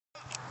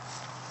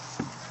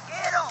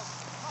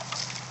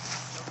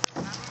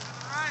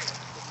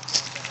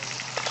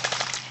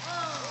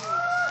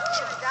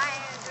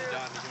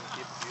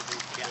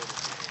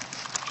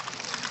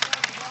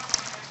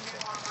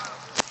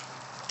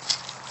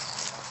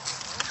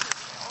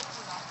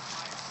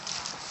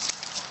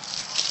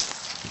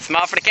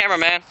Smile for the camera,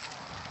 man.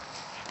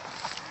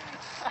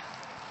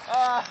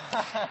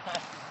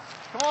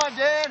 Come on,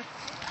 Dan.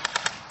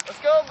 Let's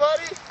go,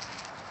 buddy.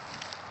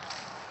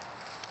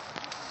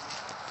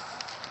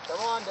 Come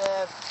on,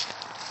 Dan.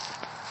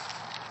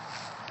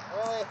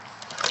 Really?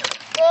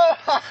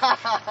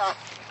 Oh.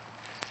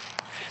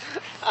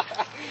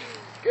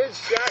 Good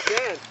shot,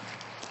 Dan.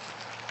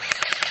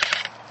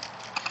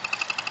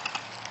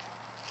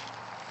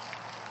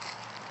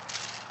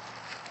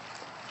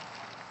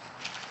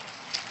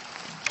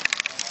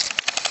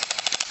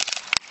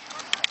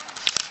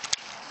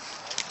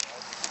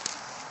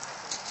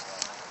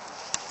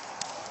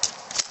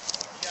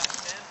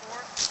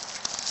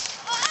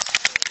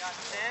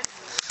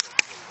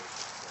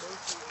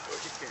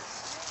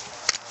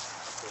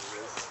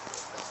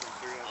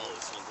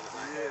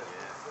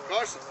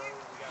 Carson,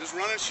 just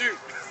run and shoot.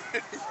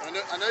 I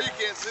know you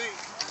can't see.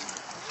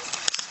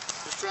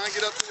 Just try and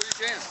get up to where you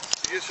can.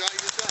 You get a shot, you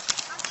get a shot.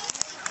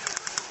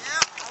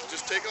 Yeah.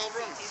 Just take off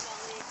running. You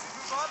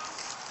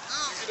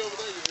get over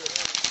there, you're good.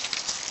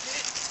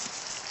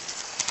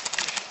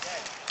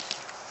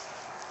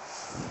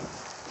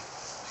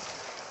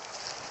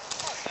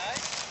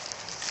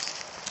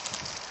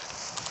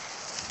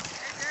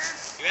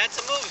 You had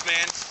some moves,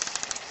 man.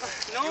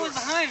 No one was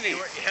behind me.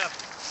 Yeah.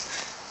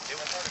 It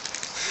was hard.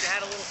 You'd have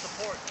had a little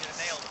support, you'd have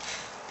nailed him.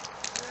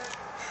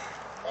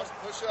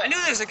 Push up. I knew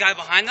there was a guy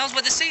behind. That was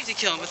about the safety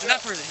kill him, but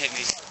that person hit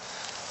me.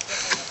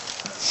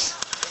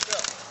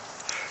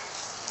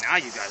 Now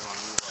you guys want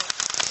to move up.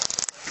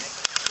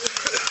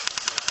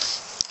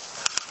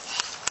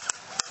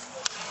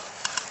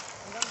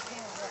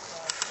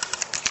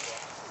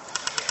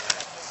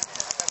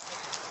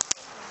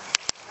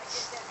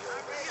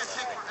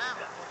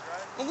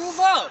 Well, move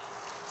up.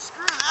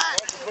 Screw that.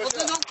 Well,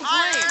 then don't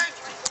complain.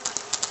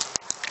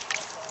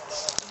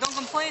 Don't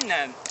complain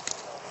then.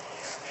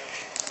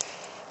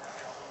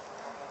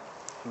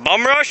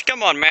 Bum rush?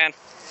 Come on, man.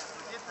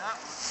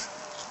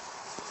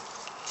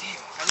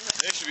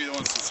 They should be the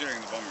ones considering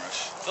the bum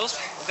rush.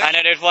 I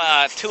know there's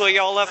two of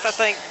y'all left, I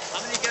think. How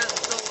many guys are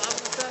still alive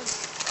with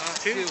us?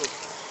 Two.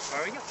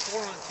 Alright, we got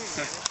 4 on 2,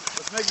 man.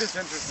 Let's make this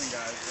interesting,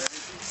 guys.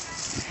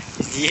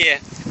 Yeah.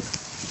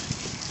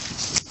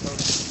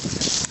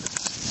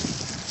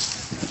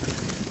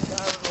 The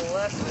guy to the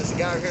left and this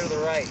guy here to the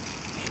right.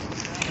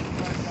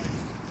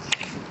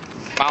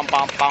 Bow,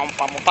 bow, bow,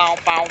 bow, bow,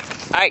 bow.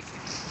 Hey.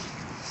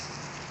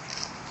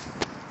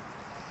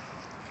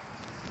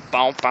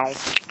 Bow, bow,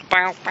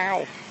 bow,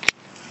 bow.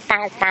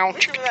 Bow, bow.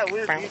 Listen to that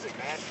weird music,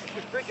 man.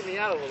 It's freaking me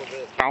out a little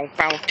bit. Bow,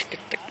 bow,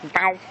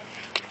 bow.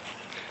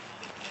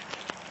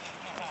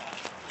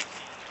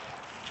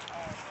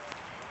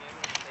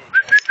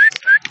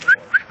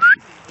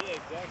 Yeah,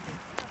 exactly.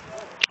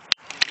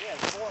 Yeah,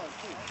 it's 4 on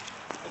 2.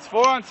 It's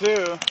 4 on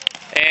 2.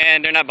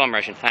 And they're not bum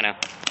rushing. I know.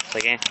 It's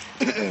like,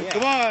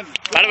 Come on.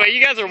 By the way,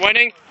 you guys are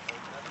winning.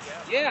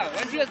 Yeah,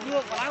 why did you guys move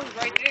up when I was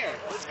right there?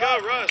 Let's go,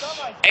 rush.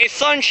 Hey,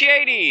 Sun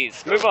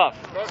Shadies, move up.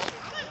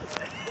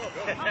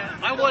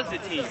 I was the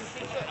team.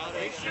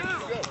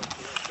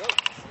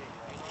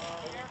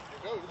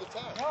 Go to the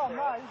top. No, I'm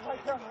not. He's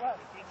right there on the left.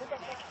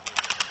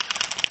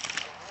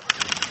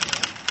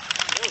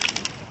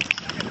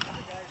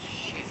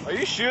 Are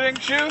you shooting,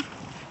 Shu?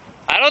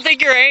 I don't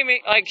think you're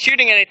aiming, like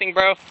shooting anything,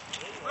 bro.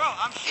 Bro,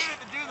 I'm shooting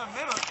the dude in the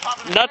middle.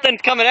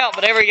 Nothing's coming out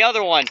but every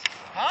other one.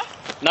 Huh?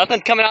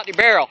 Nothing's coming out your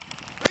barrel.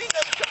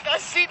 I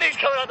see things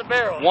coming out the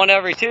barrel. One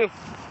every 2.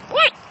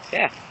 What?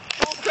 Yeah.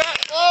 Oh, crap.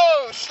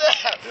 Oh,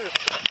 snap.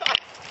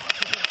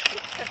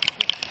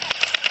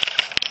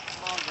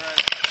 Come on,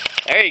 Brad.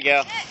 There you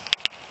go.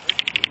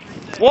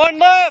 One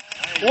left.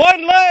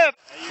 One left.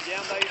 Are you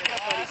down by your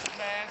last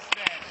man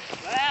standing?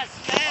 Last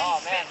man.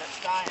 Oh, man, that's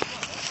dying.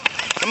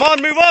 Come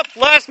on, move up.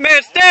 Last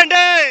man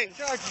standing.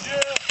 Die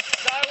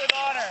with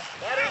honor.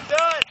 That is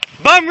done.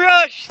 Bum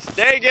rush.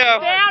 There you go.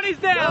 Down, he's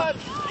down.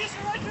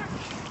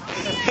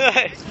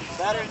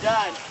 Better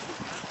done.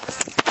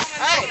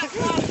 Hey!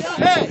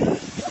 Hey!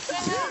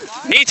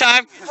 Knee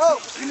time. Oh,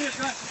 give me a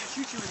gun.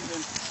 Shoot you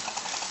again.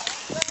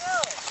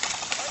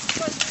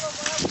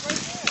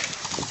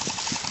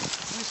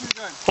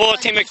 Full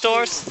team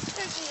Extorrus.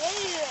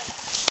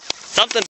 Something.